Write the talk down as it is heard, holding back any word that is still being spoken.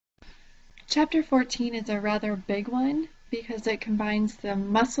Chapter 14 is a rather big one because it combines the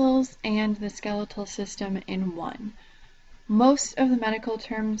muscles and the skeletal system in one. Most of the medical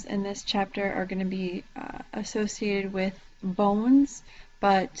terms in this chapter are going to be associated with bones,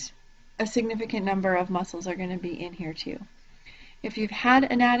 but a significant number of muscles are going to be in here too. If you've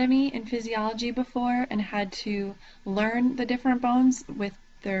had anatomy and physiology before and had to learn the different bones with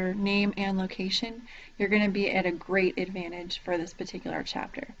their name and location, you're going to be at a great advantage for this particular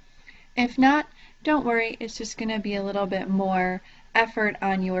chapter. If not, don't worry, it's just going to be a little bit more effort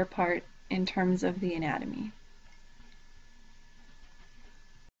on your part in terms of the anatomy.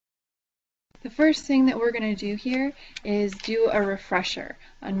 The first thing that we're going to do here is do a refresher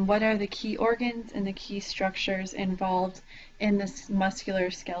on what are the key organs and the key structures involved in this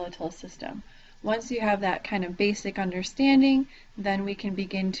musculoskeletal system. Once you have that kind of basic understanding, then we can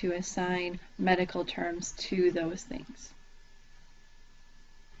begin to assign medical terms to those things.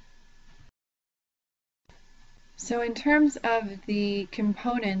 So in terms of the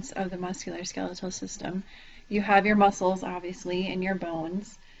components of the musculoskeletal system, you have your muscles, obviously, and your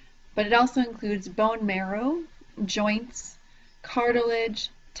bones, but it also includes bone marrow, joints, cartilage,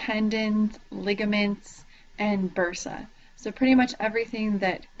 tendons, ligaments, and bursa. So pretty much everything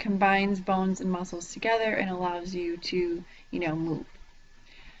that combines bones and muscles together and allows you to, move.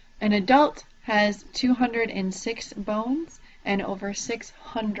 An adult has 206 bones and over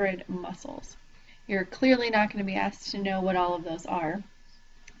 600 muscles. You're clearly not going to be asked to know what all of those are,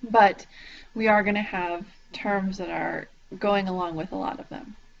 but we are going to have terms that are going along with a lot of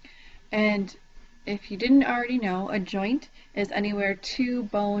them. And if you didn't already know, a joint is anywhere two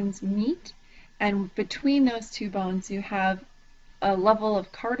bones meet, and between those two bones you have a level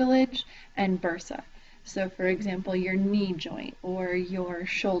of cartilage and bursa. So for example, your knee joint or your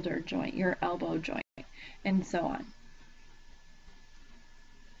shoulder joint, your elbow joint, and so on.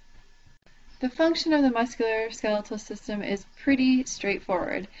 The function of the musculoskeletal system is pretty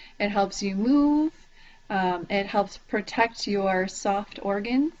straightforward. It helps you move, it helps protect your soft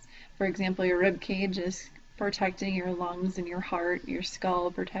organs. For example, your rib cage is protecting your lungs and your heart, your skull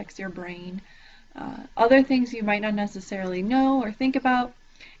protects your brain. Other things you might not necessarily know or think about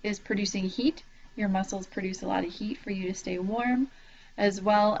is producing heat. Your muscles produce a lot of heat for you to stay warm, as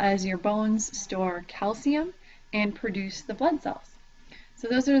well as your bones store calcium and produce the blood cells. So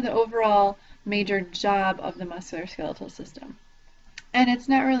those are the overall major job of the musculoskeletal system. And it's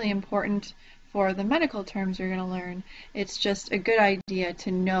not really important for the medical terms you're going to learn, it's just a good idea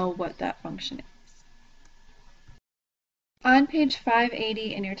to know what that function is. On page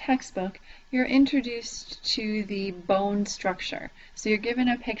 580 in your textbook, you're introduced to the bone structure. So you're given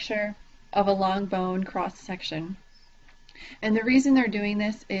a picture of a long bone cross-section. And the reason they're doing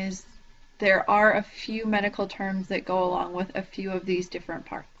this is there are a few medical terms that go along with a few of these different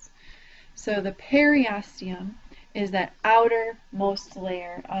parts. So the periosteum is that outermost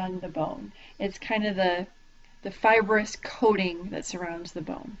layer on the bone. It's kind of the fibrous coating that surrounds the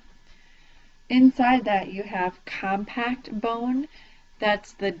bone. Inside that you have compact bone.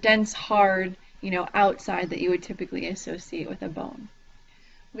 That's the dense, hard, outside that you would typically associate with a bone.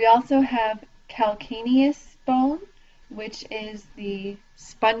 We also have calcaneus bone, which is the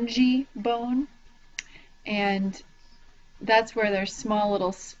spongy bone, and that's where there's small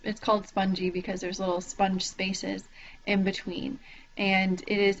little, it's called spongy because there's little sponge spaces in between, and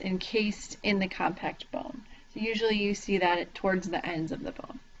it is encased in the compact bone. So usually you see that towards the ends of the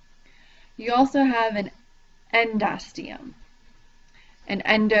bone. You also have an endosteum. And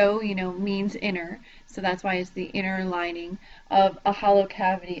endo, means inner, so that's why it's the inner lining of a hollow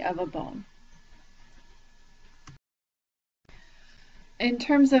cavity of a bone. In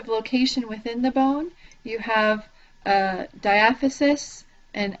terms of location within the bone, you have diaphysis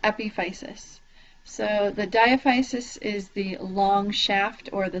and epiphysis. So the diaphysis is the long shaft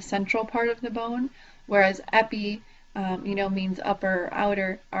or the central part of the bone, whereas epi, means upper or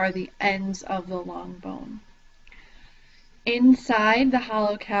outer, are the ends of the long bone. Inside the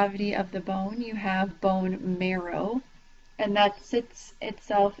hollow cavity of the bone, you have bone marrow, and that sits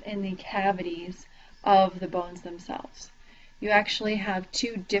itself in the cavities of the bones themselves. You actually have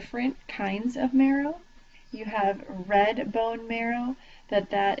two different kinds of marrow. You have red bone marrow,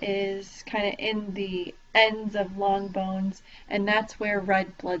 that is kind of in the ends of long bones, and that's where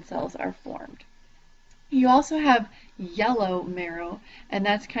red blood cells are formed. You also have yellow marrow, and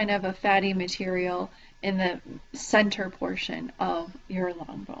that's kind of a fatty material in the center portion of your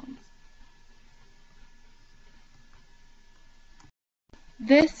long bones.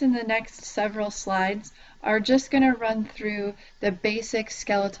 This and the next several slides are just going to run through the basic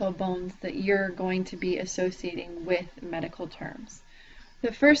skeletal bones that you're going to be associating with medical terms.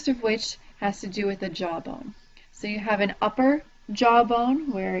 The first of which has to do with the jawbone. So you have an upper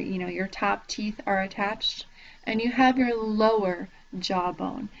jawbone where your top teeth are attached, and you have your lower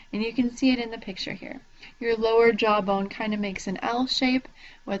jawbone, and you can see it in the picture here. Your lower jawbone kind of makes an L shape.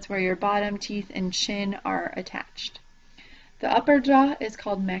 That's where your bottom teeth and chin are attached. The upper jaw is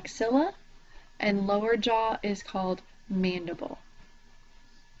called maxilla, and lower jaw is called mandible.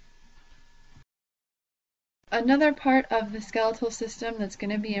 Another part of the skeletal system that's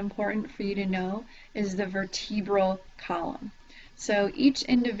going to be important for you to know is the vertebral column. So each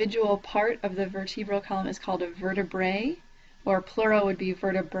individual part of the vertebral column is called a vertebrae, or plural would be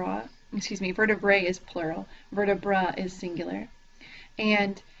vertebra. Excuse me, vertebrae is plural, vertebra is singular.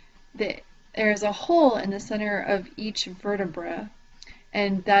 And there's a hole in the center of each vertebra,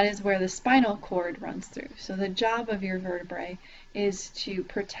 and that is where the spinal cord runs through. So the job of your vertebrae is to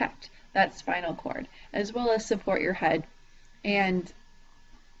protect that spinal cord, as well as support your head and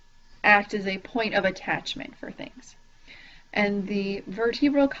act as a point of attachment for things. And the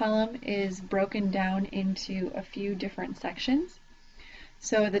vertebral column is broken down into a few different sections.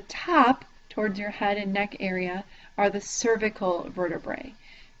 So the top, towards your head and neck area, are the cervical vertebrae.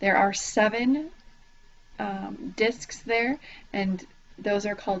 There are 7 discs there, and those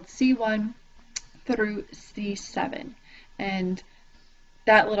are called C1 through C7. And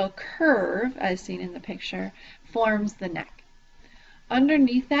that little curve, as seen in the picture, forms the neck.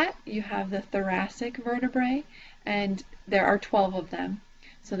 Underneath that, you have the thoracic vertebrae, and there are 12 of them.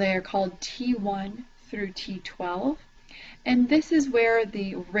 So they are called T1 through T12. And this is where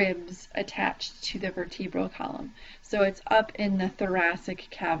the ribs attach to the vertebral column. So it's up in the thoracic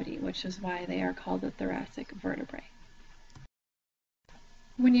cavity, which is why they are called the thoracic vertebrae.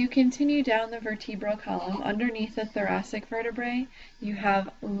 When you continue down the vertebral column, underneath the thoracic vertebrae, you have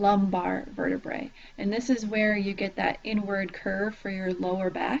lumbar vertebrae. And this is where you get that inward curve for your lower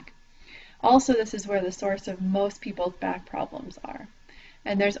back. Also, this is where the source of most people's back problems are.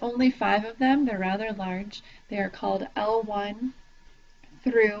 And there's only 5 of them. They're rather large. They are called L1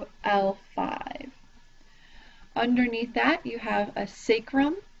 through L5. Underneath that, you have a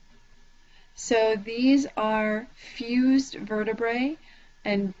sacrum. So these are fused vertebrae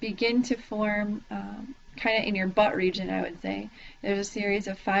and begin to form kind of in your butt region, I would say. There's a series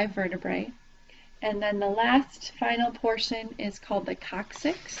of 5 vertebrae. And then the last final portion is called the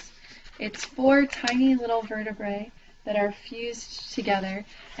coccyx. It's 4 tiny little vertebrae that are fused together,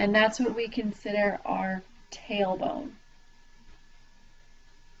 and that's what we consider our tailbone.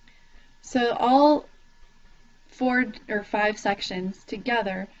 So all 4 or 5 sections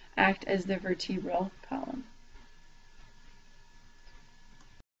together act as the vertebral column.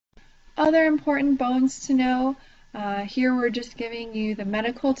 Other important bones to know, here we're just giving you the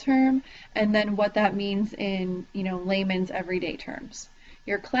medical term and then what that means in layman's everyday terms.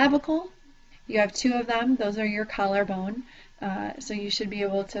 Your clavicle, you have 2 of them. Those are your collarbone, so you should be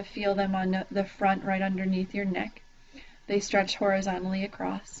able to feel them on the front right underneath your neck. They stretch horizontally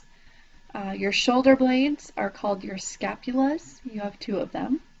across. Your shoulder blades are called your scapulas. You have 2 of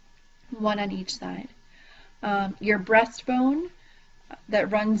them, 1 on each side. Your breastbone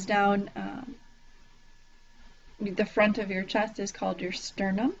that runs down the front of your chest is called your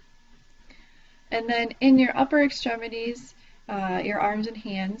sternum. And then in your upper extremities, your arms and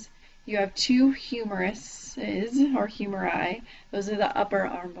hands, you have 2 humeruses or humeri. Those are the upper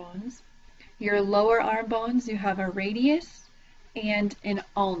arm bones. Your lower arm bones, you have a radius and an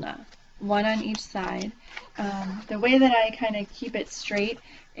ulna, 1 on each side. The way that I kind of keep it straight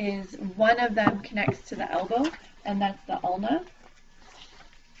is one of them connects to the elbow, and that's the ulna.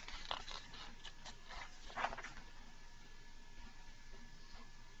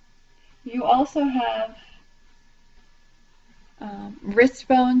 You also have wrist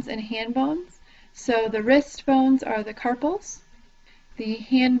bones and hand bones. So the wrist bones are the carpals, the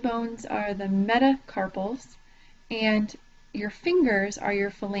hand bones are the metacarpals, and your fingers are your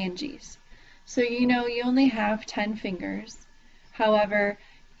phalanges. So you only have 10 fingers. However,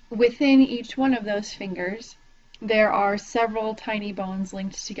 within each one of those fingers, there are several tiny bones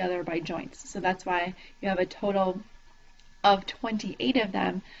linked together by joints. So that's why you have a total of 28 of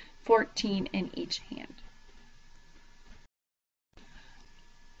them, 14 in each hand.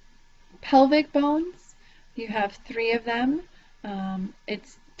 Pelvic bones, you have 3 of them.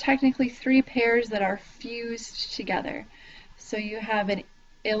 It's technically 3 pairs that are fused together. So you have an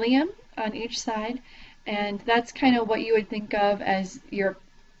ilium on each side, and that's kind of what you would think of as your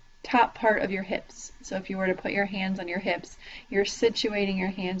top part of your hips. So if you were to put your hands on your hips, you're situating your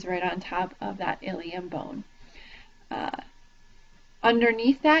hands right on top of that ilium bone.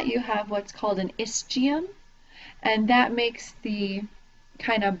 Underneath that, you have what's called an ischium, and that makes the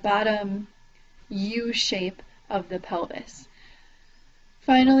kind of bottom U shape of the pelvis.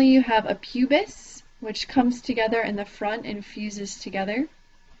 Finally, you have a pubis, which comes together in the front and fuses together.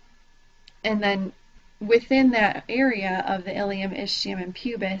 And then within that area of the ilium, ischium, and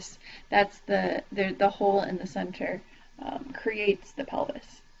pubis, that's the hole in the center creates the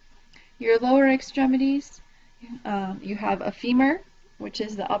pelvis. Your lower extremities, you have a femur, which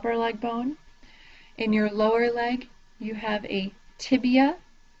is the upper leg bone. In your lower leg, you have a tibia,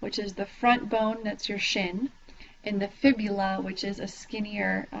 which is the front bone, that's your shin, and the fibula, which is a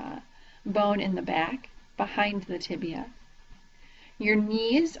skinnier bone in the back, behind the tibia. Your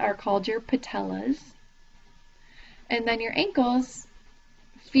knees are called your patellas. And then your ankles,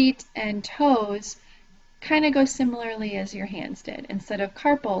 feet, and toes kind of go similarly as your hands did. Instead of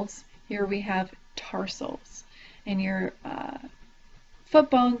carpals, here we have tarsals. And your foot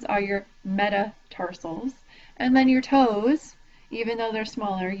bones are your metatarsals. And then your toes, even though they're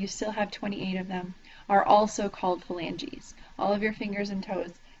smaller, you still have 28 of them, are also called phalanges. All of your fingers and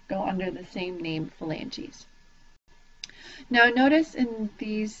toes go under the same name, phalanges. Now notice in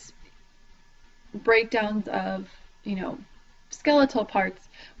these breakdowns of, skeletal parts,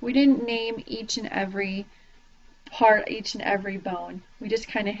 we didn't name each and every part, each and every bone. We just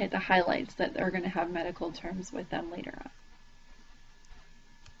kind of hit the highlights that are going to have medical terms with them later on.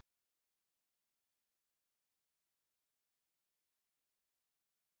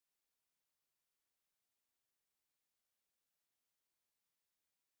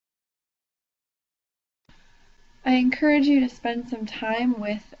 I encourage you to spend some time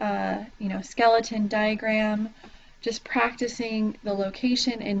with, skeleton diagram, just practicing the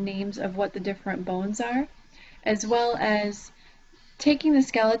location and names of what the different bones are, as well as taking the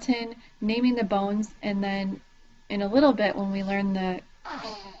skeleton, naming the bones, and then in a little bit when we learn the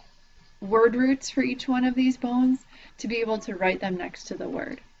word roots for each one of these bones, to be able to write them next to the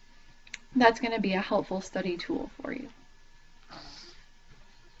word. That's going to be a helpful study tool for you.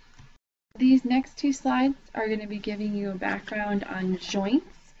 These next two slides are going to be giving you a background on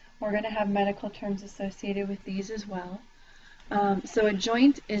joints. We're going to have medical terms associated with these as well. So a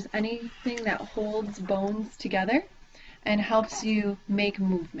joint is anything that holds bones together and helps you make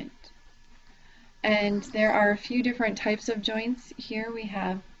movement. And there are a few different types of joints. Here we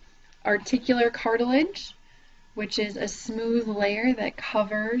have articular cartilage, which is a smooth layer that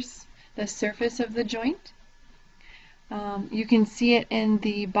covers the surface of the joint. You can see it in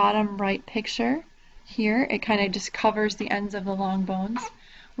the bottom right picture here. It kind of just covers the ends of the long bones.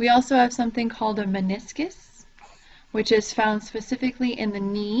 We also have something called a meniscus, which is found specifically in the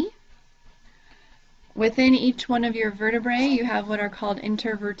knee. Within each one of your vertebrae, you have what are called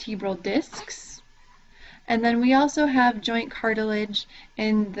intervertebral discs. And then we also have joint cartilage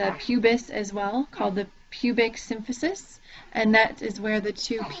in the pubis as well, called the pubic symphysis, and that is where the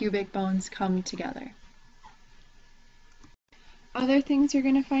two pubic bones come together. Other things you're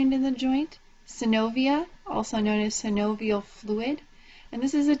going to find in the joint: synovia, also known as synovial fluid. And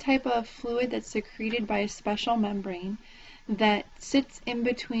this is a type of fluid that's secreted by a special membrane that sits in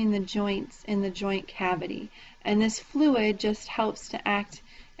between the joints in the joint cavity. And this fluid just helps to act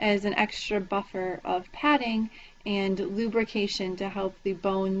as an extra buffer of padding and lubrication to help the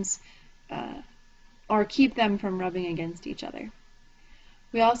bones or keep them from rubbing against each other.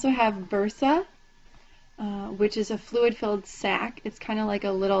 We also have bursa, which is a fluid-filled sac. It's kind of like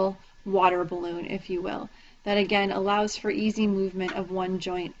a little water balloon, if you will, that again allows for easy movement of one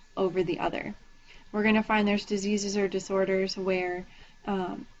joint over the other. We're going to find there's diseases or disorders where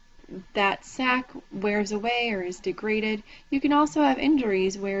that sac wears away or is degraded. You can also have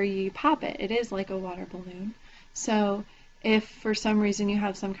injuries where you pop it. It is like a water balloon. So if for some reason you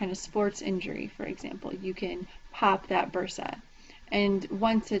have some kind of sports injury, for example, you can pop that bursa. And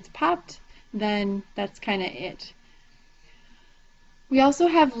once it's popped, then that's kind of it. We also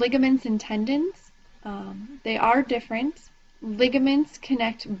have ligaments and tendons. They are different. Ligaments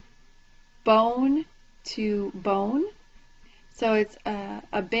connect bone to bone. So it's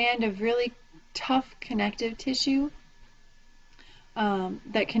a band of really tough connective tissue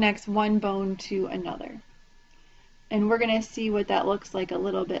that connects one bone to another. And we're going to see what that looks like a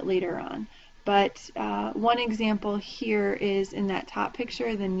little bit later on. But one example here is in that top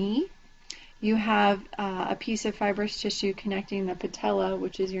picture, the knee. You have a piece of fibrous tissue connecting the patella,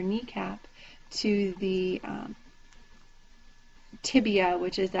 which is your kneecap, to the tibia,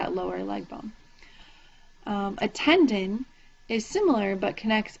 which is that lower leg bone. A tendon is similar but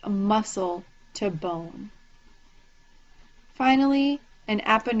connects a muscle to bone. Finally, an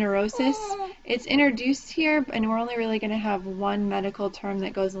aponeurosis. It's introduced here, and we're only really going to have one medical term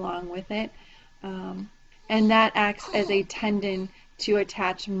that goes along with it, and that acts as a tendon to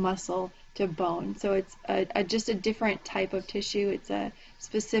attach muscle to bone. So it's just a different type of tissue. It's a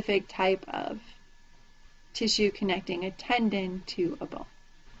specific type of tissue connecting a tendon to a bone.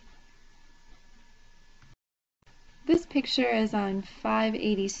 This picture is on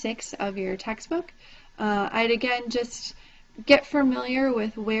 586 of your textbook. I'd again just get familiar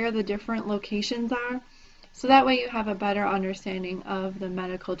with where the different locations are, so that way you have a better understanding of the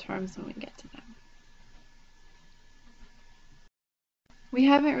medical terms when we get to them. We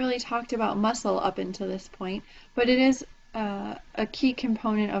haven't really talked about muscle up until this point, but it is a key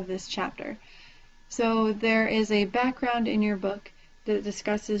component of this chapter. So there is a background in your book that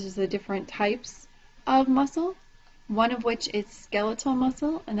discusses the different types of muscle, one of which is skeletal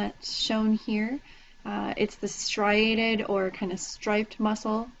muscle, and that's shown here. It's the striated or kind of striped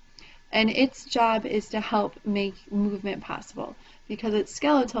muscle, and its job is to help make movement possible. Because it's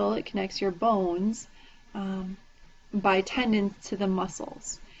skeletal, it connects your bones by tendons to the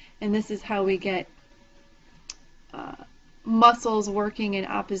muscles. And this is how we get muscles working in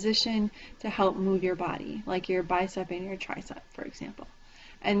opposition to help move your body, like your bicep and your tricep, for example.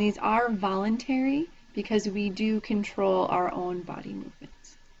 And these are voluntary because we do control our own body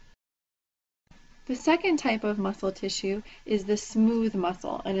movements. The second type of muscle tissue is the smooth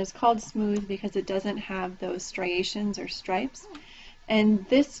muscle, and it's called smooth because it doesn't have those striations or stripes. And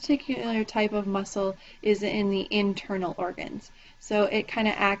this particular type of muscle is in the internal organs. So it kind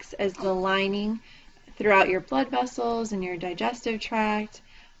of acts as the lining throughout your blood vessels and your digestive tract.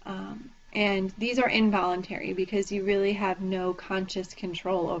 And these are involuntary because you really have no conscious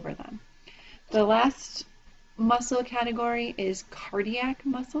control over them. The last muscle category is cardiac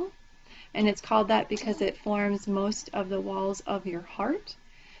muscle. And it's called that because it forms most of the walls of your heart.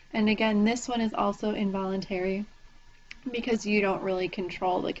 And again, this one is also involuntary because you don't really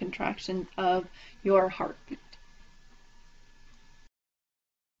control the contractions of your heartbeat.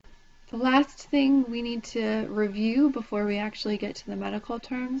 The last thing we need to review before we actually get to the medical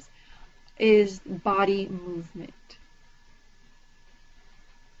terms is body movement.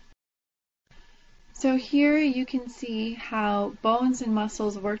 So here you can see how bones and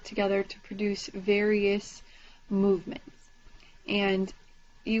muscles work together to produce various movements. And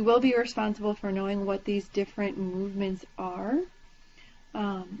you will be responsible for knowing what these different movements are.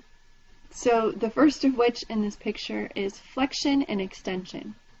 So the first of which in this picture is flexion and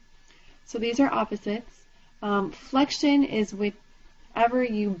extension. So these are opposites. Flexion is whenever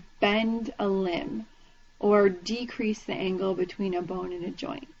you bend a limb or decrease the angle between a bone and a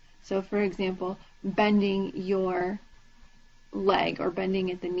joint. So for example, bending your leg or bending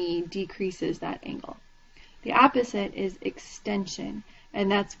at the knee decreases that angle. The opposite is extension,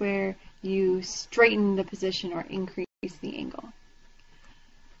 and that's where you straighten the position or increase the angle.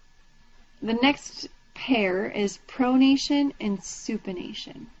 The next pair is pronation and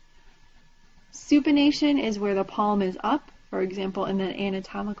supination. Supination is where the palm is up, for example, in the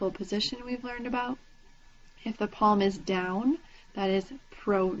anatomical position we've learned about. If the palm is down, that is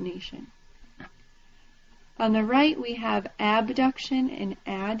pronation. On the right, we have abduction and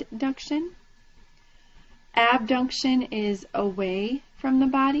adduction. Abduction is away from the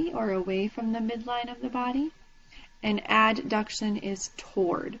body or away from the midline of the body, and adduction is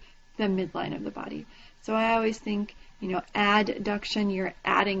toward the midline of the body. So I always think, adduction, you're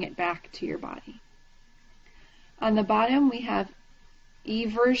adding it back to your body. On the bottom, we have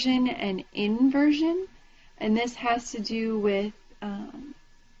eversion and inversion, and this has to do with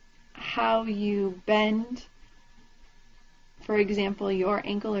how you bend, for example, your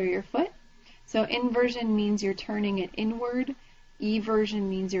ankle or your foot. So inversion means you're turning it inward. Eversion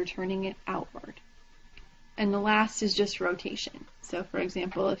means you're turning it outward. And the last is just rotation. So for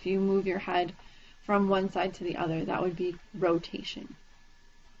example, if you move your head from one side to the other, that would be rotation.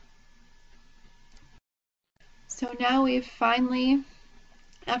 So now we've finally,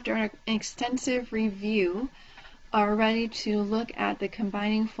 after an extensive review, are ready to look at the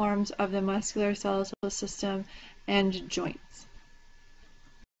combining forms of the musculoskeletal system and joints.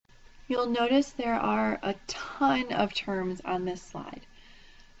 You'll notice there are a ton of terms on this slide.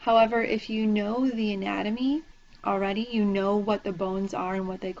 However, if you know the anatomy already, you know what the bones are and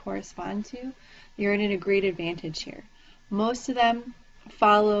what they correspond to, you're at a great advantage here. Most of them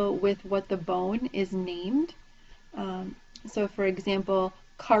follow with what the bone is named. So for example,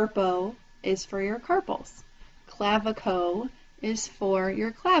 carpo is for your carpals. Clavicle is for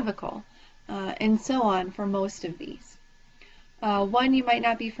your clavicle, and so on for most of these. One you might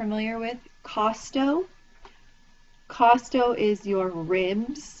not be familiar with, costo. Costo is your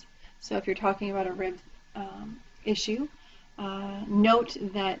ribs. So if you're talking about a rib issue, note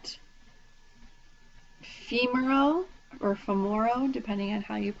that femoral or femoro, depending on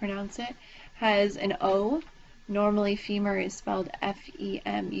how you pronounce it, has an O. Normally femur is spelled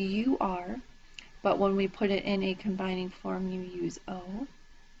F-E-M-U-R, but when we put it in a combining form, you use O.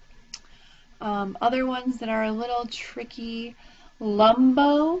 Other ones that are a little tricky,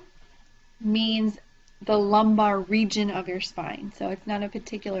 lumbo means the lumbar region of your spine. So it's not a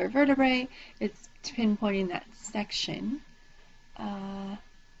particular vertebrae, it's pinpointing that section.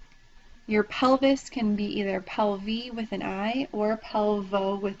 Your pelvis can be either pelvi with an I or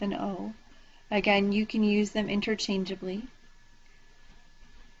pelvo with an O. Again, you can use them interchangeably.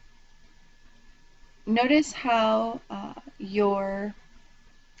 Notice how your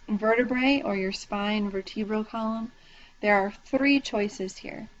vertebrae or your spine vertebral column, there are three choices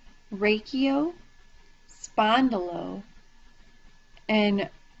here: rachio, spondylo, and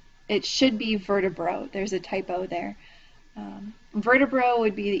it should be vertebro. There's a typo there. Vertebro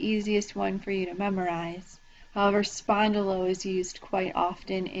would be the easiest one for you to memorize. However, spondylo is used quite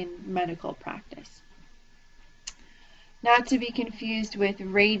often in medical practice. Not to be confused with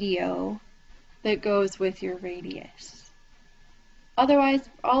radio that goes with your radius. Otherwise,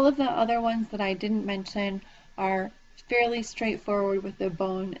 all of the other ones that I didn't mention are fairly straightforward with the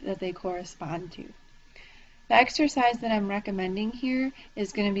bone that they correspond to. The exercise that I'm recommending here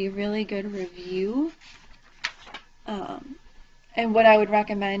is going to be really good review. And what I would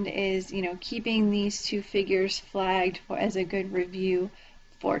recommend is, keeping these two figures flagged as a good review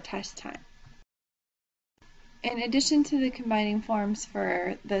for test time. In addition to the combining forms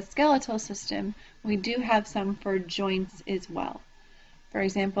for the skeletal system, we do have some for joints as well. For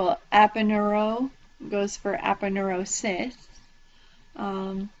example, aponeuro goes for aponeurosis.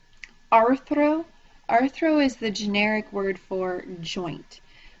 Arthro is the generic word for joint.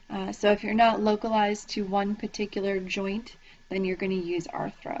 So if you're not localized to one particular joint, then you're going to use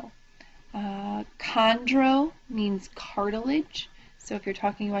arthro. Chondro means cartilage, so if you're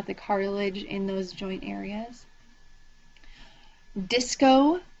talking about the cartilage in those joint areas.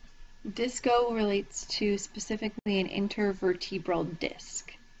 Disco relates to specifically an intervertebral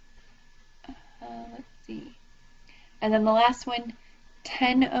disc. Let's see. And then the last one,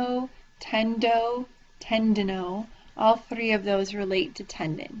 teno, tendo, tendino. All three of those relate to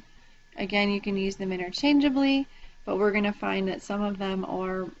tendon. Again, you can use them interchangeably, but we're going to find that some of them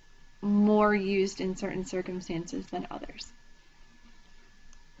are more used in certain circumstances than others.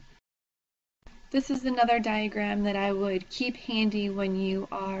 This is another diagram that I would keep handy when you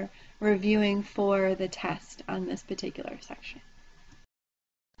are reviewing for the test on this particular section.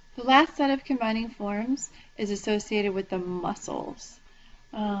 The last set of combining forms is associated with the muscles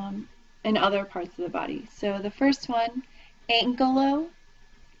and other parts of the body. So the first one, ankylo,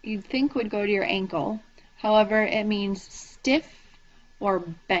 you'd think would go to your ankle. However, it means stiff or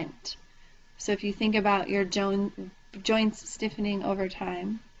bent. So if you think about your joints stiffening over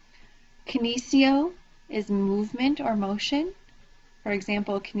time. Kinesio is movement or motion. For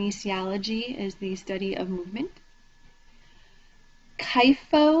example, kinesiology is the study of movement.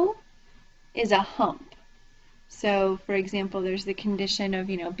 Kypho is a hump. So, for example, there's the condition of,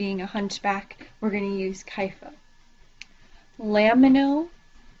 being a hunchback. We're going to use kypho. Lamino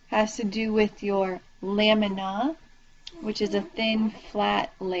has to do with your lamina, which is a thin,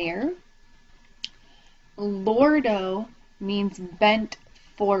 flat layer. Lordo means bent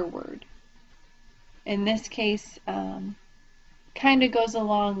forward. In this case, kind of goes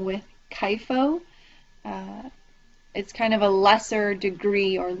along with kypho. It's kind of a lesser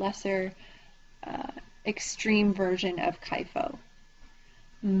degree or lesser extreme version of kypho.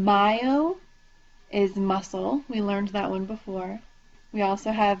 Myo is muscle. We learned that one before. We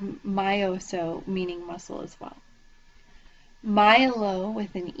also have myoso, meaning muscle as well. Myelo,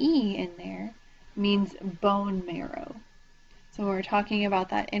 with an E in there, means bone marrow. So when we're talking about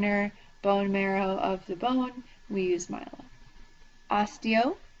that inner bone marrow of the bone, we use myelo.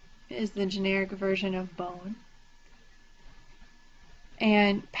 Osteo is the generic version of bone.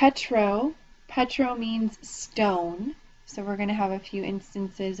 And petro means stone. So we're going to have a few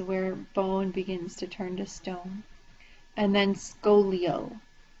instances where bone begins to turn to stone. And then scolio.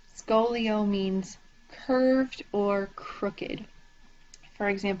 Scolio means curved or crooked. For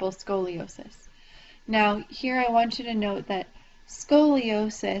example, scoliosis. Now, here I want you to note that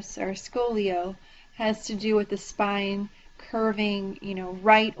scoliosis or scolio has to do with the spine curving,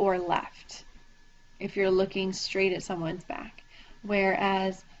 right or left if you're looking straight at someone's back.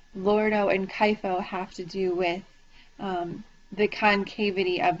 Whereas lordo and kypho have to do with the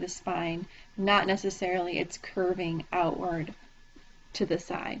concavity of the spine, not necessarily its curving outward to the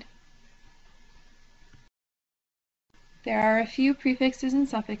side. There are a few prefixes and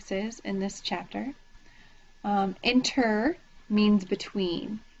suffixes in this chapter. Inter means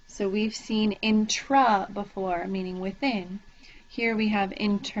between. So we've seen intra before, meaning within. Here we have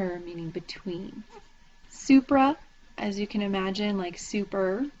inter, meaning between. Supra, as you can imagine, like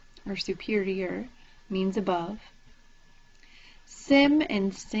super or superior, means above. Sim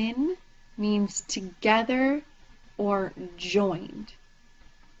and sin means together or joined.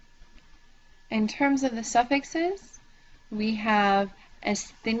 In terms of the suffixes, we have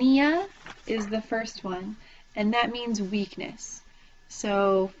asthenia is the first one, and that means weakness.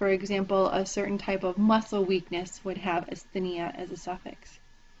 So, for example, a certain type of muscle weakness would have asthenia as a suffix.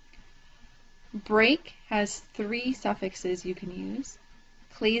 Break has 3 suffixes you can use: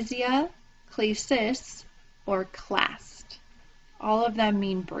 clasia, clasis, or clast. All of them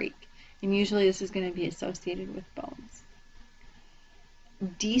mean break, and usually this is going to be associated with bones.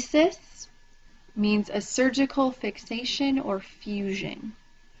 Desis means a surgical fixation or fusion.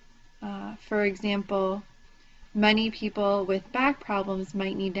 For example, many people with back problems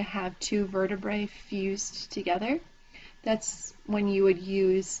might need to have 2 vertebrae fused together. That's when you would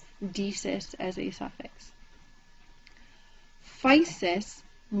use desis as a suffix. Physis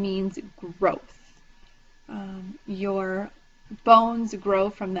means growth. Your bones grow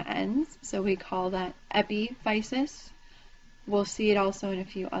from the ends, so we call that epiphysis. We'll see it also in a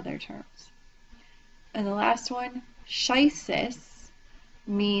few other terms. And the last one, schisis,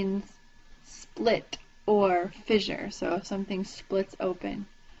 means split or fissure. So if something splits open,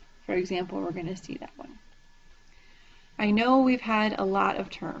 for example, we're going to see that one. I know we've had a lot of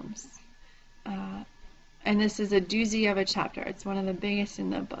terms, and this is a doozy of a chapter. It's one of the biggest in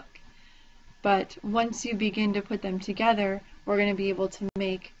the book. But once you begin to put them together, we're going to be able to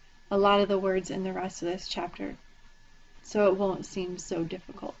make a lot of the words in the rest of this chapter, so it won't seem so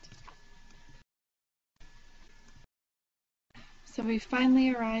difficult. So we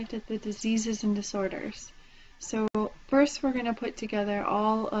finally arrived at the diseases and disorders. So first we're going to put together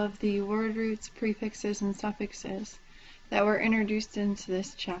all of the word roots, prefixes, and suffixes that were introduced into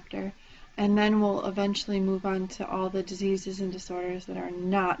this chapter, and then we'll eventually move on to all the diseases and disorders that are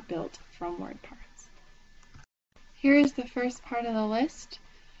not built from word parts. Here is the first part of the list.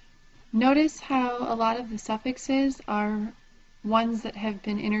 Notice how a lot of the suffixes are ones that have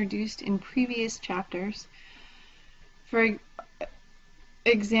been introduced in previous chapters. For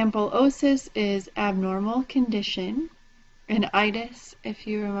example, osis is abnormal condition, and itis, if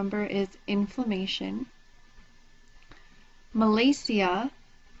you remember, is inflammation. Malacia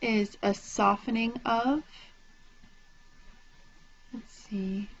is a softening of. Let's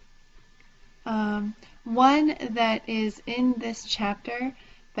see. One that is in this chapter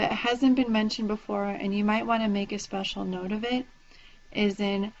but hasn't been mentioned before, and you might want to make a special note of it, is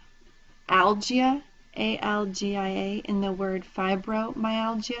in algia, A-L-G-I-A, in the word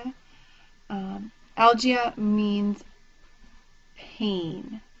fibromyalgia. Algia means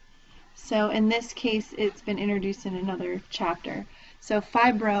pain. So in this case, it's been introduced in another chapter. So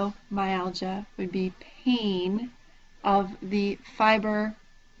fibromyalgia would be pain of the fiber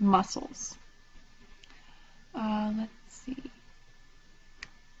muscles. Let's see.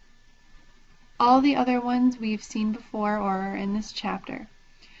 All the other ones we've seen before or are in this chapter.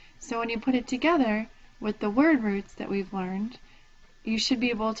 So when you put it together with the word roots that we've learned, you should be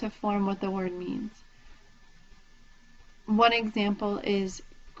able to form what the word means. One example is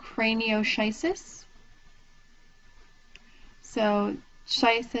cranioschisis. So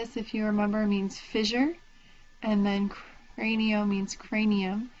schisis, if you remember, means fissure, and then cranio means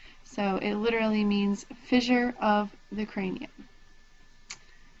cranium. So it literally means fissure of the cranium.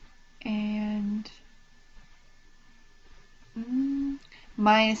 And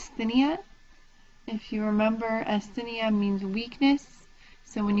myasthenia, if you remember, asthenia means weakness.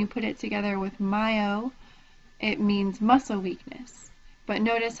 So when you put it together with myo, it means muscle weakness. But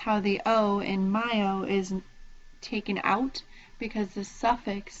notice how the O in myo is taken out because the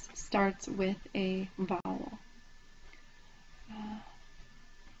suffix starts with a vowel.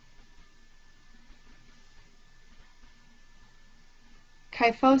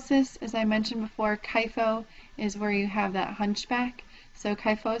 Kyphosis, as I mentioned before, kypho is where you have that hunchback. So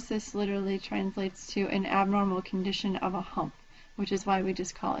kyphosis literally translates to an abnormal condition of a hump, which is why we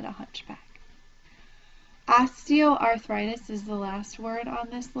just call it a hunchback. Osteoarthritis is the last word on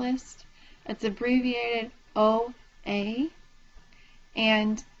this list. It's abbreviated OA,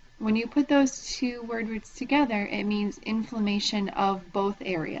 and when you put those 2 word roots together, it means inflammation of both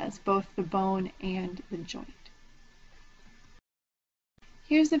areas, both the bone and the joint.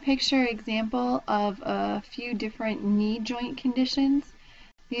 Here's a picture example of a few different knee joint conditions.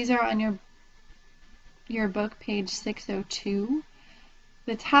 These are on your book, page 602.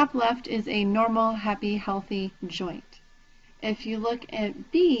 The top left is a normal, happy, healthy joint. If you look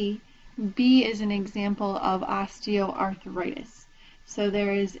at B, B is an example of osteoarthritis. So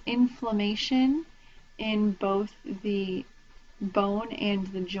there is inflammation in both the bone and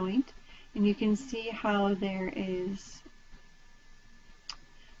the joint, and you can see how there is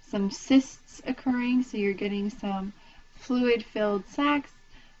some cysts occurring, so you're getting some fluid-filled sacs.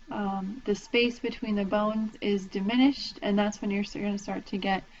 The space between the bones is diminished, and that's when you're going to start to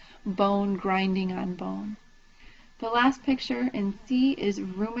get bone grinding on bone. The last picture in C is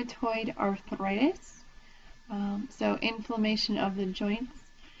rheumatoid arthritis, so inflammation of the joints,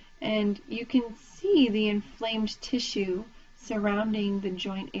 and you can see the inflamed tissue surrounding the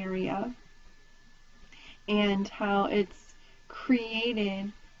joint area and how it's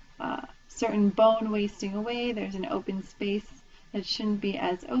created certain bone wasting away. There's an open space that shouldn't be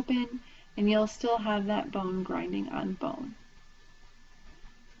as open, and you'll still have that bone grinding on bone.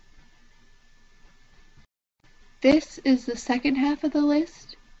 This is the second half of the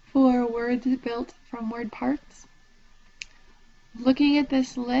list for words built from word parts. Looking at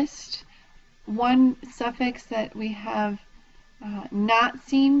this list, one suffix that we have not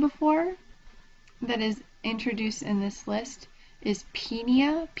seen before that is introduced in this list is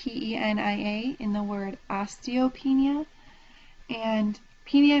penia, P-E-N-I-A, in the word osteopenia. And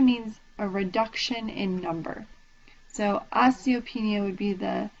penia means a reduction in number. So osteopenia would be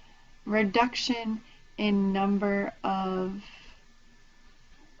the reduction in number of,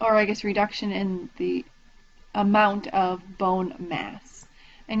 or I guess reduction in the amount of bone mass.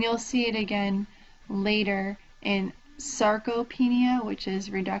 And you'll see it again later in sarcopenia, which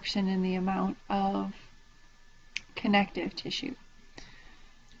is reduction in the amount of connective tissue.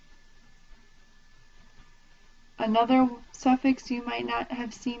 Another suffix you might not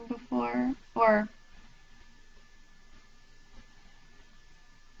have seen before, or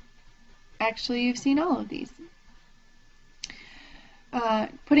actually you've seen all of these.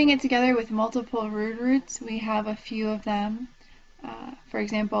 Putting it together with multiple root roots, we have a few of them. For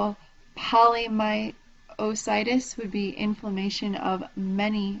example, polymyositis would be inflammation of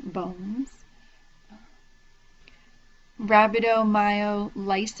many bones.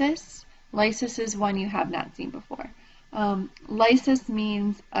 Rhabdomyolysis. Lysis is one you have not seen before. Lysis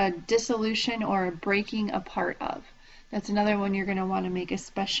means a dissolution or a breaking apart of. That's another one you're going to want to make a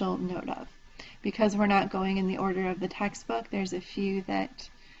special note of. Because we're not going in the order of the textbook, there's a few that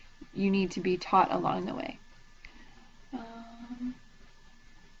you need to be taught along the way.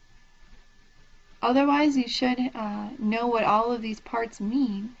 Otherwise, you should know what all of these parts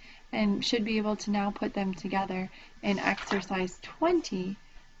mean and should be able to now put them together in exercise 20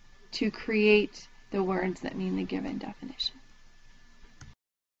 to create the words that mean the given definition.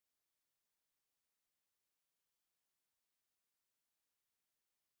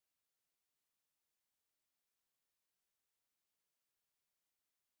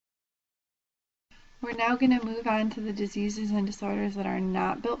 We're now going to move on to the diseases and disorders that are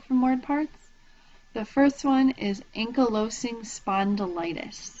not built from word parts. The first one is ankylosing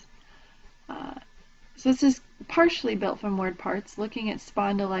spondylitis. So this is partially built from word parts. Looking at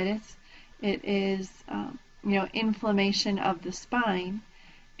spondylitis, it is inflammation of the spine,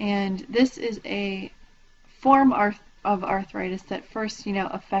 and this is a form of arthritis that first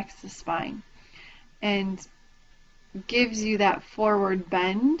affects the spine and gives you that forward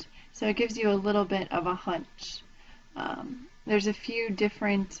bend. So it gives you a little bit of a hunch. There's a few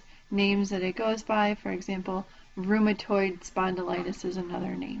different names that it goes by. For example, rheumatoid spondylitis is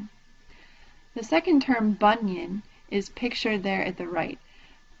another name. The second term, bunion, is pictured there at the right.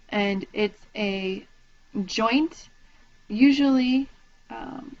 And it's a joint, usually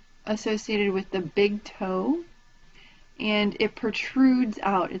associated with the big toe, and it protrudes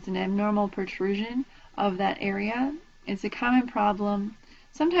out. It's an abnormal protrusion of that area. It's a common problem,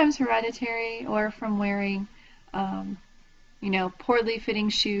 sometimes hereditary or from wearing poorly fitting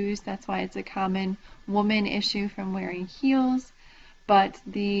shoes. That's why it's a common woman issue from wearing heels. But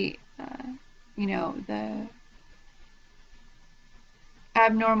the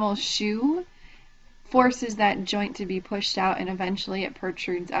abnormal shoe forces that joint to be pushed out, and eventually it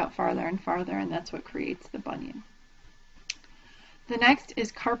protrudes out farther and farther, and that's what creates the bunion. The next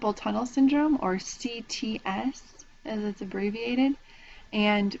is carpal tunnel syndrome, or CTS, as it's abbreviated.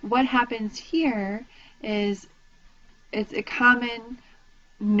 And what happens here is it's a common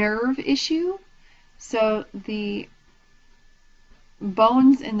nerve issue. So the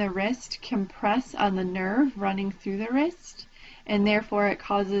bones in the wrist compress on the nerve running through the wrist, and therefore it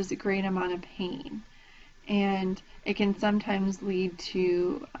causes a great amount of pain. And it can sometimes lead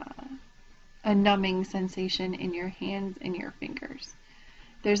to a numbing sensation in your hands and your fingers.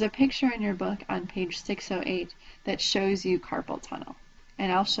 there's a picture in your book on page 608 that shows you carpal tunnel.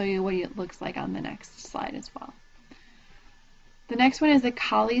 And I'll show you what it looks like on the next slide as well. The next one is the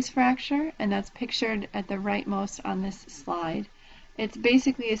Colles fracture, and that's pictured at the rightmost on this slide. It's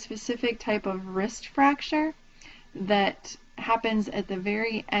basically a specific type of wrist fracture that happens at the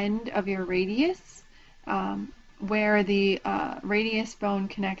very end of your radius, where the radius bone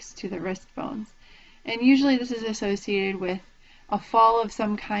connects to the wrist bones. And usually this is associated with a fall of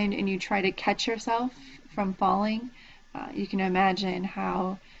some kind and you try to catch yourself from falling. You can imagine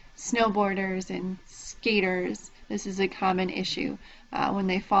how snowboarders and skaters, this is a common issue. When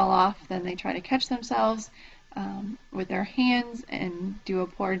they fall off, then they try to catch themselves with their hands and do a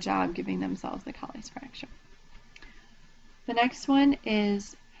poor job giving themselves the Colles fracture. The next one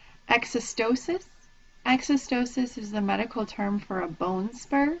is exostosis. Exostosis is the medical term for a bone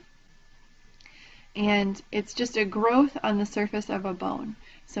spur, and it's just a growth on the surface of a bone.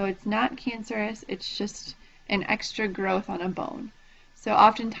 So it's not cancerous, it's just an extra growth on a bone. So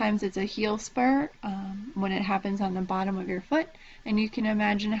oftentimes it's a heel spur when it happens on the bottom of your foot, and you can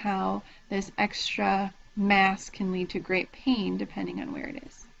imagine how this extra mass can lead to great pain depending on where it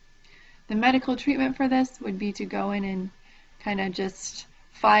is. The medical treatment for this would be to go in and kind of just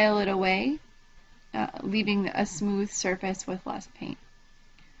file it away, leaving a smooth surface with less pain.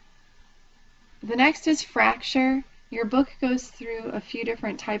 The next is fracture. Your book goes through a few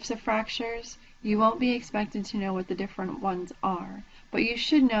different types of fractures. You won't be expected to know what the different ones are, but you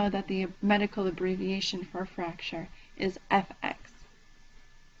should know that the medical abbreviation for fracture is FX.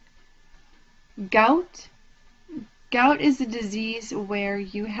 Gout. Gout is a disease where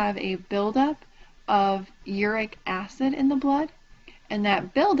you have a buildup of uric acid in the blood, and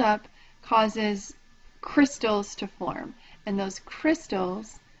that buildup causes crystals to form, and those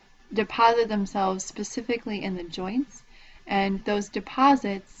crystals deposit themselves specifically in the joints, and those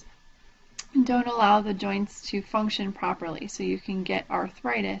deposits don't allow the joints to function properly, so you can get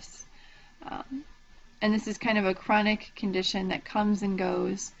arthritis. And this is kind of a chronic condition that comes and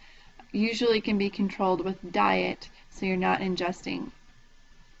goes, usually can be controlled with diet, so you're not ingesting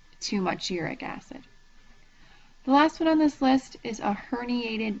too much uric acid. The last one on this list is a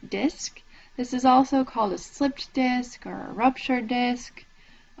herniated disc. This is also called a slipped disc or a ruptured disc,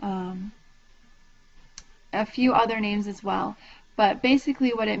 a few other names as well. But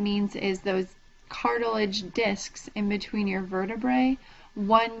basically what it means is those cartilage discs in between your vertebrae,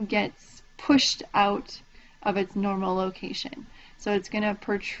 one gets pushed out of its normal location. So it's going to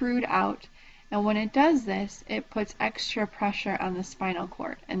protrude out, and when it does this, it puts extra pressure on the spinal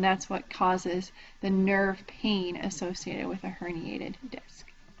cord, and that's what causes the nerve pain associated with a herniated disc.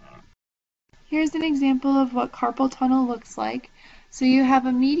 Here's an example of what carpal tunnel looks like. So you have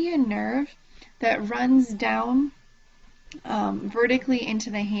a median nerve that runs down vertically into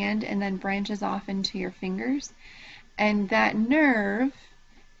the hand and then branches off into your fingers, and that nerve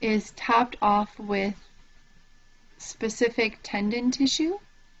is topped off with specific tendon tissue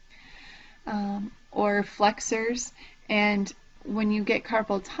or flexors, and when you get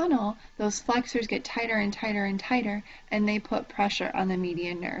carpal tunnel, those flexors get tighter and tighter and tighter, and they put pressure on the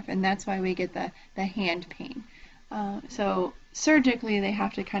median nerve, and that's why we get the hand pain. So surgically they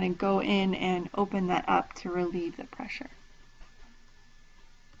have to kind of go in and open that up to relieve the pressure.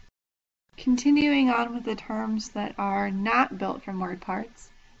 Continuing on with the terms that are not built from word parts,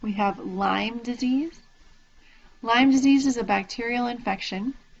 we have Lyme disease. Lyme disease is a bacterial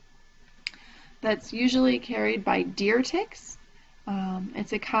infection that's usually carried by deer ticks.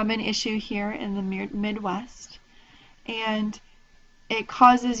 It's a common issue here in the Midwest, and it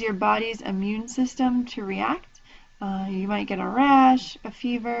causes your body's immune system to react. You might get a rash, a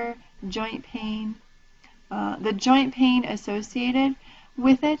fever, joint pain. The joint pain associated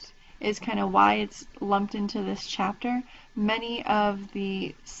with it is kind of why it's lumped into this chapter. Many of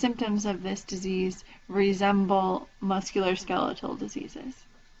the symptoms of this disease resemble musculoskeletal diseases.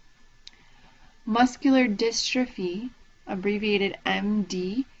 Muscular dystrophy, abbreviated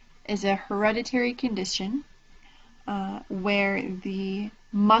MD, is a hereditary condition where the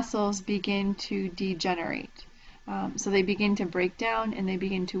muscles begin to degenerate. So they begin to break down and they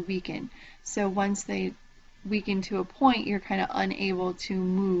begin to weaken. So once they weaken to a point, you're kind of unable to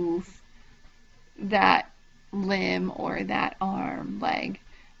move that limb or that arm, leg,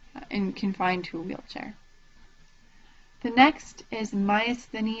 and confined to a wheelchair. The next is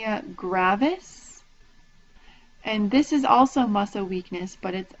myasthenia gravis, and this is also muscle weakness,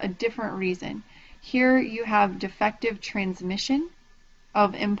 but it's a different reason. Here you have defective transmission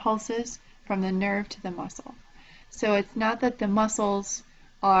of impulses from the nerve to the muscle. So it's not that the muscles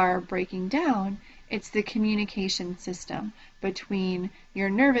are breaking down, It's the communication system between your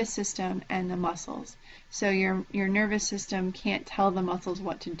nervous system and the muscles. So your nervous system can't tell the muscles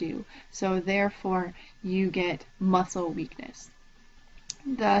what to do. So therefore, you get muscle weakness.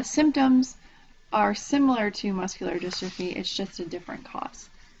 The symptoms are similar to muscular dystrophy, it's just a different cause.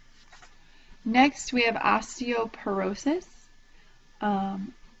 Next, we have osteoporosis,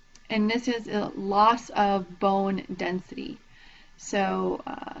 and this is a loss of bone density. So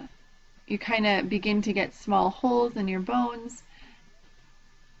you kind of begin to get small holes in your bones,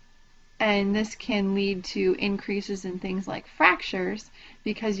 and this can lead to increases in things like fractures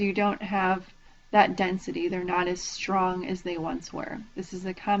because you don't have that density. They're not as strong as they once were. This is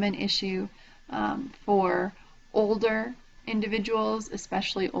a common issue for older individuals,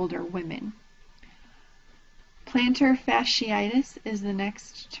 especially older women. Plantar fasciitis is the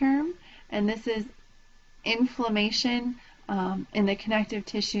next term, and this is inflammation in the connective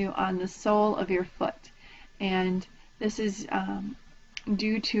tissue on the sole of your foot. And this is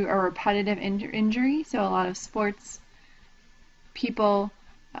due to a repetitive injury. So a lot of sports people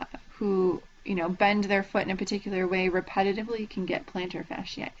who bend their foot in a particular way repetitively can get plantar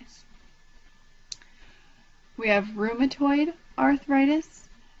fasciitis. We have rheumatoid arthritis.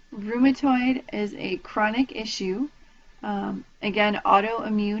 Rheumatoid is a chronic issue, again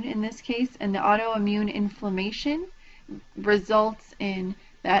autoimmune in this case, and the autoimmune inflammation results in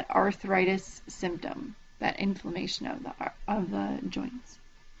that arthritis symptom, that inflammation of the joints.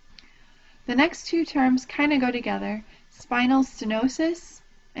 The next two terms kind of go together, spinal stenosis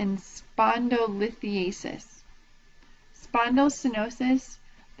and spondylothiasis. Spondylostenosis,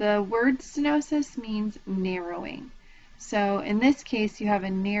 the word stenosis means narrowing. So in this case, you have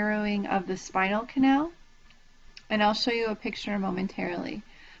a narrowing of the spinal canal, and I'll show you a picture momentarily.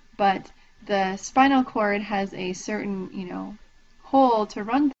 But the spinal cord has a certain, hole to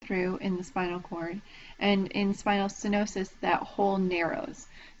run through in the spinal cord, and in spinal stenosis, that hole narrows,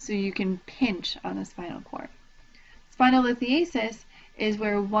 so you can pinch on the spinal cord. Spondylothiasis is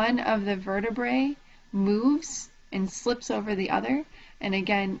where one of the vertebrae moves and slips over the other, and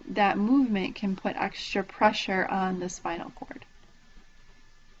again, that movement can put extra pressure on the spinal cord.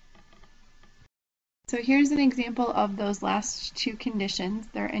 So here's an example of those last two conditions.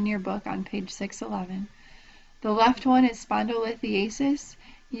 They're in your book on page 611. The left one is spondylothiasis.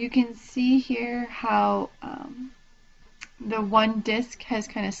 You can see here how the one disc has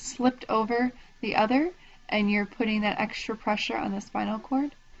kind of slipped over the other, and you're putting that extra pressure on the spinal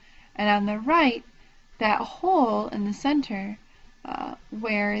cord. And on the right, that hole in the center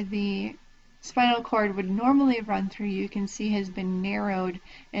where the spinal cord would normally run through, you can see has been narrowed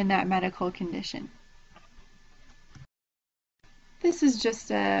in that medical condition. This is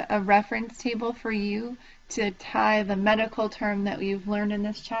just a reference table for you to tie the medical term that we've learned in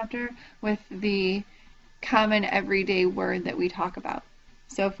this chapter with the common everyday word that we talk about.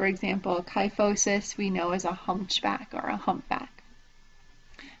 So for example, kyphosis we know as a hunchback or a humpback.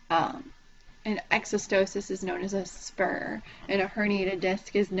 And exostosis is known as a spur, and a herniated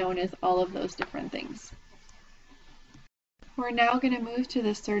disc is known as all of those different things. We're now going to move to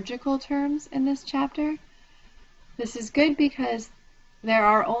the surgical terms in this chapter. This is good because there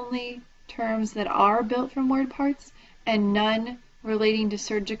are only terms that are built from word parts and none relating to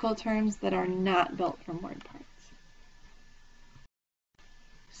surgical terms that are not built from word parts.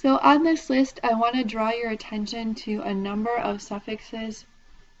 So on this list, I want to draw your attention to a number of suffixes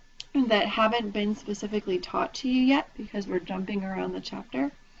that haven't been specifically taught to you yet because we're jumping around the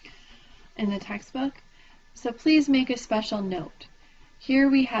chapter in the textbook. So please make a special note. Here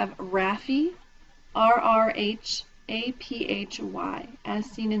we have raphy, R-R-H-A-P-H-Y, as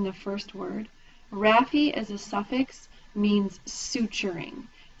seen in the first word. Raphy as a suffix means suturing.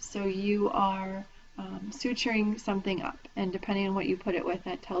 So you are suturing something up, and depending on what you put it with,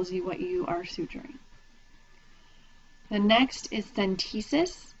 that tells you what you are suturing. The next is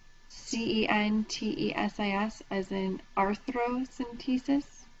centesis. C-E-N-T-E-S-I-S, as in arthrocentesis.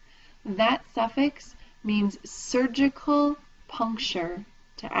 That suffix means surgical puncture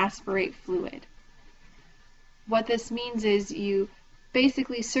to aspirate fluid. What this means is you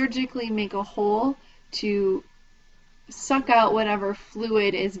basically surgically make a hole to suck out whatever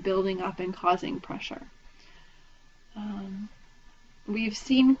fluid is building up and causing pressure. We've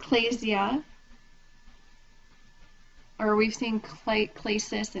seen chalasia, or we've seen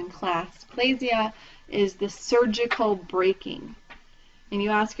chalasis and clasp. Chalasia is the surgical breaking. And you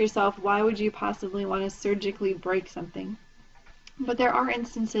ask yourself, why would you possibly want to surgically break something? But there are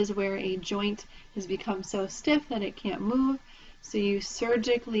instances where a joint has become so stiff that it can't move, so you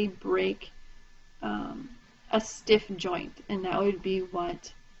surgically break a stiff joint, and that would be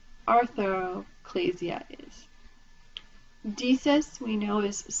what arthrochalasia is. Desis we know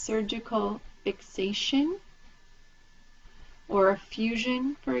is surgical fixation or a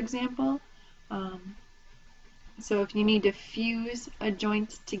fusion, for example. So if you need to fuse a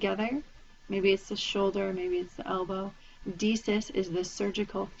joint together, maybe it's the shoulder, maybe it's the elbow, desis is the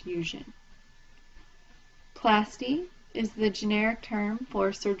surgical fusion. Plasty is the generic term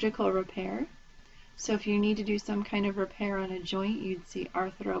for surgical repair. So if you need to do some kind of repair on a joint, you'd see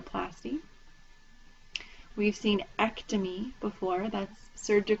arthroplasty. We've seen ectomy before, that's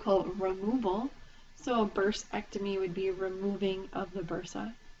surgical removal. So a bursectomy would be removing of the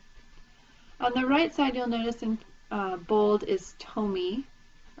bursa. On the right side, you'll notice in bold is tomy,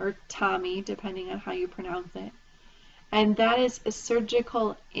 or Tommy, depending on how you pronounce it. And that is a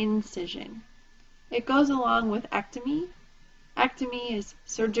surgical incision. It goes along with ectomy. Ectomy is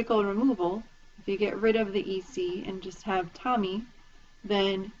surgical removal. If you get rid of the EC and just have Tommy,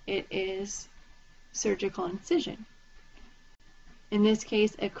 then it is surgical incision. In this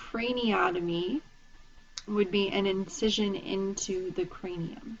case, a craniotomy would be an incision into the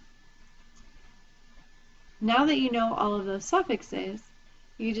cranium. Now that you know all of those suffixes,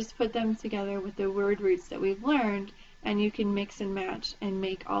 you just put them together with the word roots that we've learned, and you can mix and match and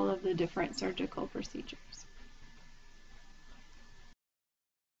make all of the different surgical procedures.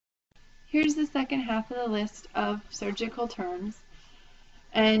 Here's the second half of the list of surgical terms,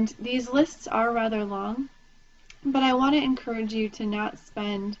 and these lists are rather long, but I want to encourage you to not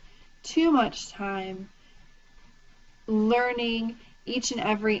spend too much time learning each and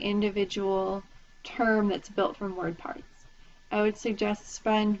every individual term that's built from word parts. I would suggest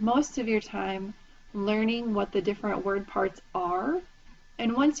spend most of your time learning what the different word parts are,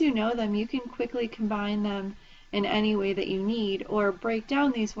 and once you know them, you can quickly combine them in any way that you need or break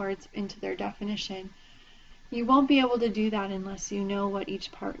down these words into their definition. You won't be able to do that unless you know what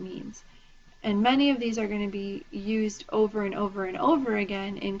each part means. And many of these are going to be used over and over and over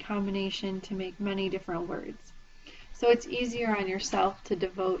again in combination to make many different words. So it's easier on yourself to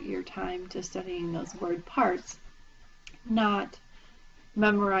devote your time to studying those word parts, not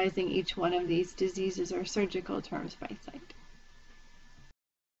memorizing each one of these diseases or surgical terms by sight.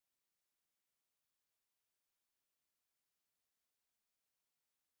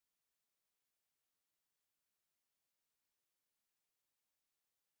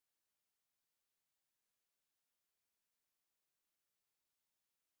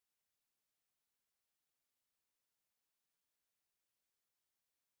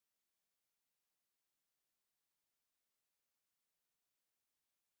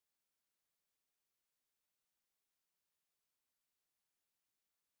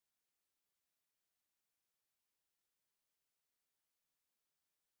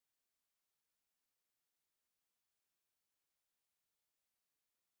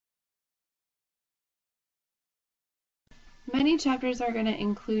 Many chapters are going to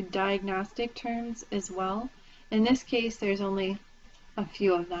include diagnostic terms as well. In this case, there's only a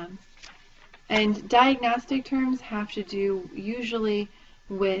few of them. And diagnostic terms have to do usually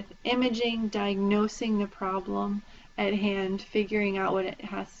with imaging, diagnosing the problem at hand, figuring out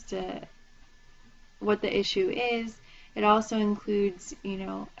what the issue is. It also includes,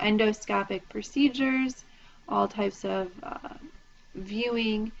 endoscopic procedures, all types of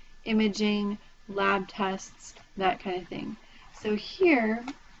viewing, imaging, lab tests, that kind of thing. So here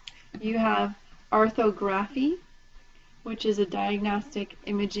you have arthrography, which is a diagnostic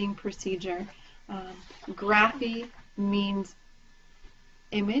imaging procedure. Graphy means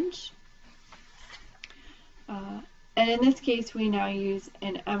image. And in this case, we now use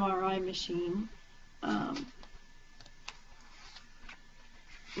an MRI machine.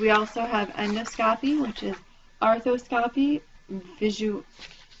 We also have endoscopy, which is arthroscopy,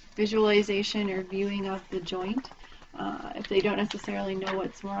 visualization or viewing of the joint. If they don't necessarily know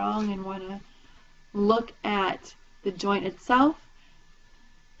what's wrong and want to look at the joint itself,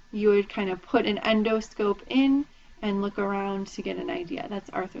 you would kind of put an endoscope in and look around to get an idea. That's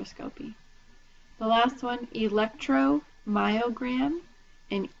arthroscopy. The last one, electromyogram,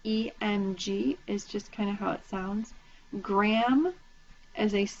 and EMG is just kind of how it sounds. Gram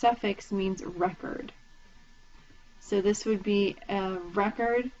as a suffix means record. So this would be a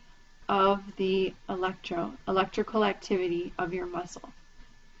record of the electrical activity of your muscle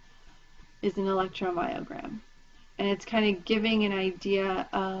is an electromyogram. And it's kind of giving an idea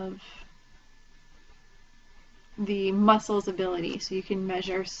of the muscle's ability, so you can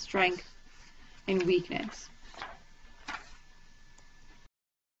measure strength and weakness.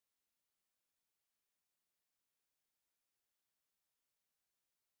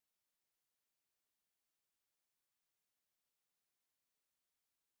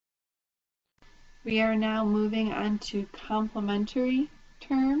 We are now moving on to complementary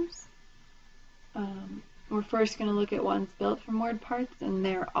terms. We're first going to look at ones built from word parts, and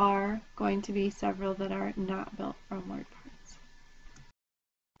there are going to be several that are not built from word parts.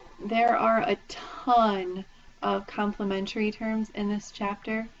 There are a ton of complementary terms in this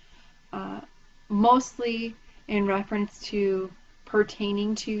chapter, mostly in reference to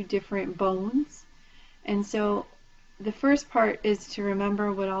pertaining to different bones. And so the first part is to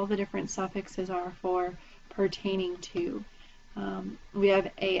remember what all the different suffixes are for pertaining to. We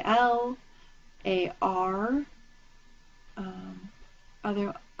have AL, AR,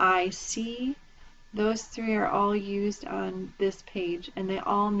 other IC. Those three are all used on this page, and they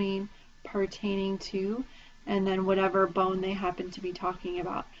all mean pertaining to, and then whatever bone they happen to be talking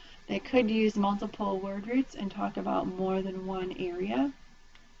about. They could use multiple word roots and talk about more than one area.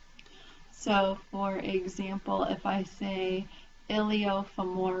 So, for example, if I say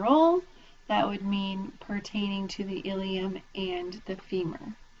iliofemoral, that would mean pertaining to the ilium and the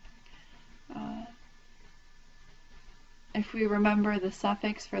femur. If we remember the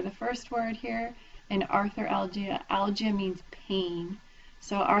suffix for the first word here, in arthralgia, algia means pain.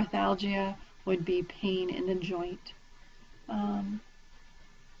 So arthalgia would be pain in the joint.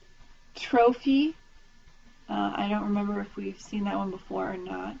 Trophy, I don't remember if we've seen that one before or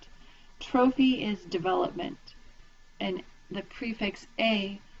not. Trophy is development, and the prefix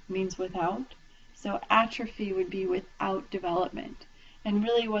a means without. So atrophy would be without development. And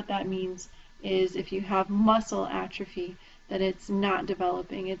really what that means is if you have muscle atrophy, that it's not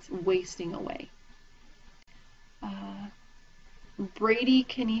developing, it's wasting away.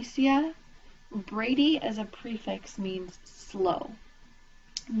 Bradykinesia. Brady as a prefix means slow.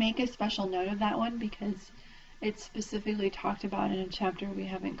 Make a special note of that one because it's specifically talked about in a chapter we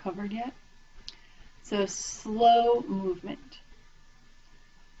haven't covered yet. So slow movement.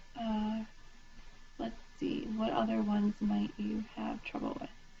 Let's see, what other ones might you have trouble with?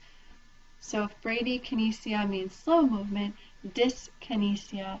 So if bradykinesia means slow movement,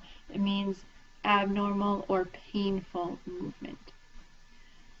 dyskinesia means abnormal or painful movement.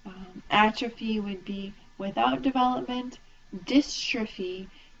 Atrophy would be without development. Dystrophy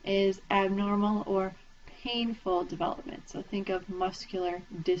is abnormal or painful development. So think of muscular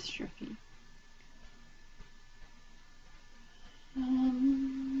dystrophy.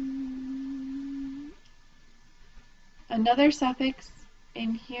 Another suffix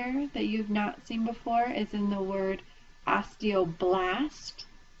in here that you've not seen before is in the word osteoblast.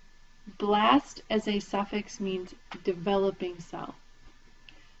 Blast as a suffix means developing cell.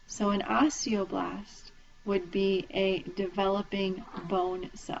 So an osteoblast would be a developing bone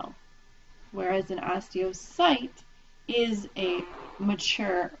cell, whereas an osteocyte is a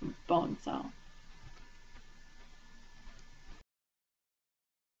mature bone cell.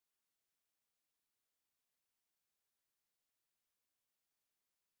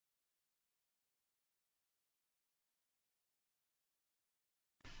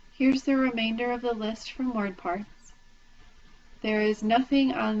 Here's the remainder of the list from word parts. There is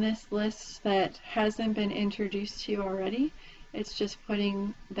nothing on this list that hasn't been introduced to you already. It's just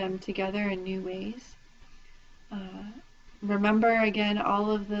putting them together in new ways. Remember again all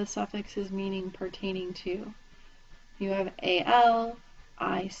of the suffixes meaning pertaining to. You have AL,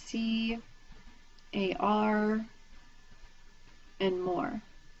 IC, AR, and more.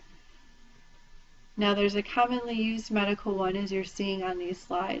 Now there's a commonly used medical one as you're seeing on these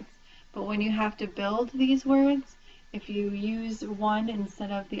slides, but when you have to build these words, if you use one instead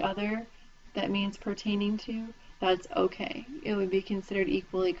of the other that means pertaining to, that's okay. It would be considered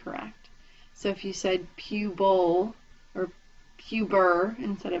equally correct. So if you said pubal or puber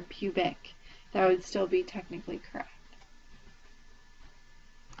instead of pubic, that would still be technically correct.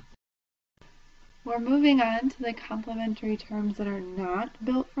 We're moving on to the complementary terms that are not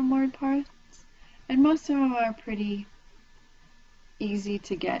built from word parts, and most of them are pretty easy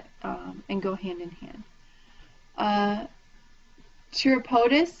to get and go hand in hand.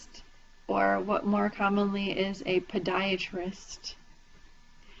 Chiropodist, or what more commonly is a podiatrist,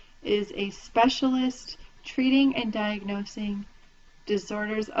 is a specialist treating and diagnosing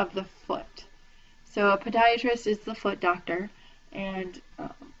disorders of the foot. So a podiatrist is the foot doctor, and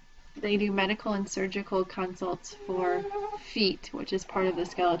they do medical and surgical consults for feet, which is part of the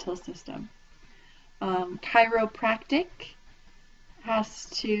skeletal system. Chiropractic has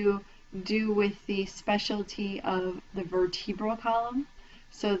to do with the specialty of the vertebral column.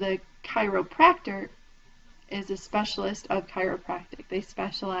 So the chiropractor is a specialist of chiropractic. They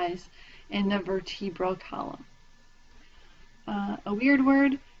specialize in the vertebral column. A weird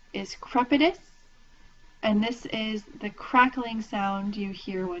word is crepitus, and this is the crackling sound you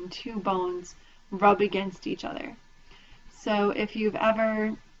hear when two bones rub against each other. So if you've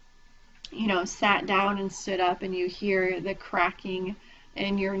ever, sat down and stood up and you hear the cracking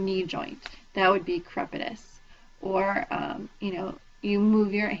in your knee joint, that would be crepitus. Or, you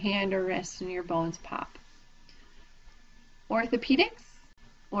move your hand or wrist and your bones pop. Orthopedics,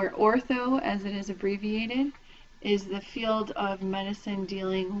 or ortho as it is abbreviated, is the field of medicine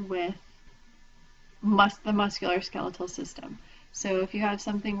dealing with the musculoskeletal system. So if you have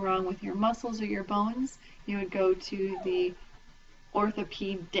something wrong with your muscles or your bones, you would go to the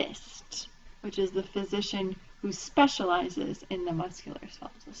orthopedist, which is the physician who specializes in the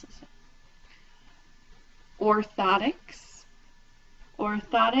musculoskeletal system. Orthotics.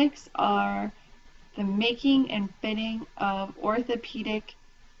 Orthotics are the making and fitting of orthopedic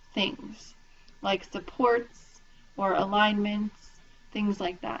things, like supports or alignments, things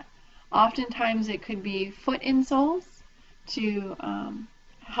like that. Oftentimes it could be foot insoles to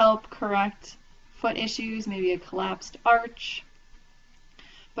help correct foot issues, maybe a collapsed arch.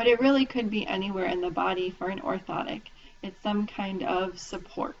 But it really could be anywhere in the body for an orthotic. It's some kind of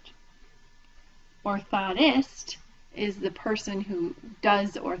support. Orthotist is the person who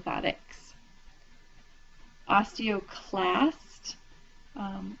does orthotics. Osteoclast,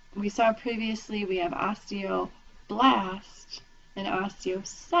 we saw previously we have osteoblast and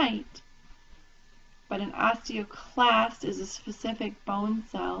osteocyte, but an osteoclast is a specific bone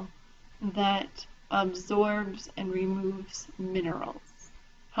cell that absorbs and removes minerals,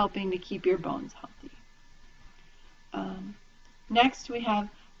 helping to keep your bones healthy. Next we have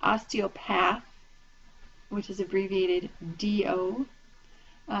osteopath, which is abbreviated DO.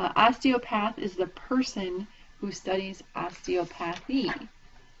 Osteopath is the person who studies osteopathy,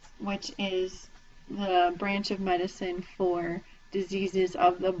 which is the branch of medicine for diseases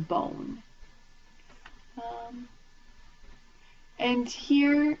of the bone. And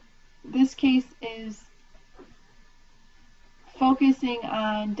here, this case is focusing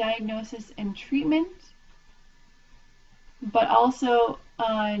on diagnosis and treatment, but also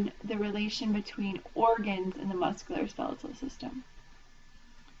on the relation between organs in the musculoskeletal system.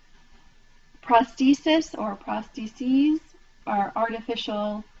 Prosthesis or prostheses are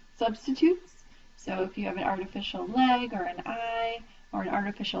artificial substitutes. So if you have an artificial leg or an eye or an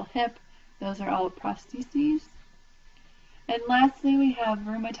artificial hip, those are all prostheses. And lastly, we have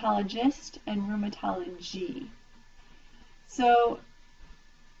rheumatologist and rheumatology. So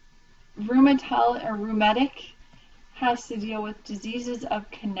rheumatic has to deal with diseases of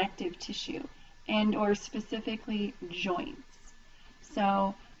connective tissue and or specifically joints.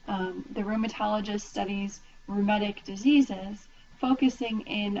 So the rheumatologist studies rheumatic diseases, focusing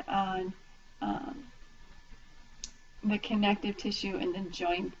in on the connective tissue and the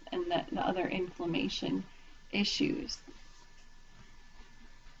joints and the other inflammation issues.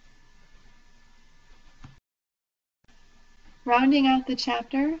 Rounding out the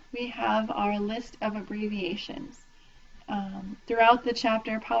chapter, we have our list of abbreviations. Throughout the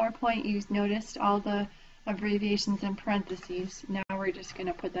chapter PowerPoint, you noticed all the abbreviations in parentheses. Now we're just going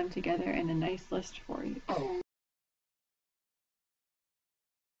to put them together in a nice list for you.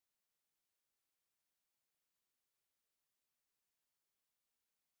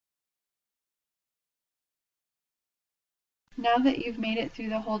 Now that you've made it through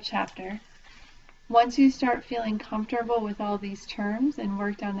the whole chapter, once you start feeling comfortable with all these terms and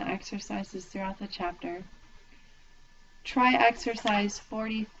worked on the exercises throughout the chapter, try exercise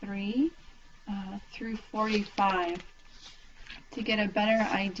 43 through 45 to get a better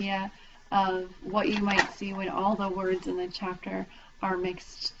idea of what you might see when all the words in the chapter are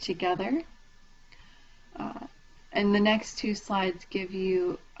mixed together. And the next two slides give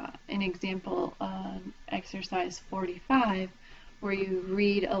you an example on exercise 45 where you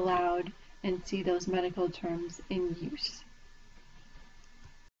read aloud and see those medical terms in use.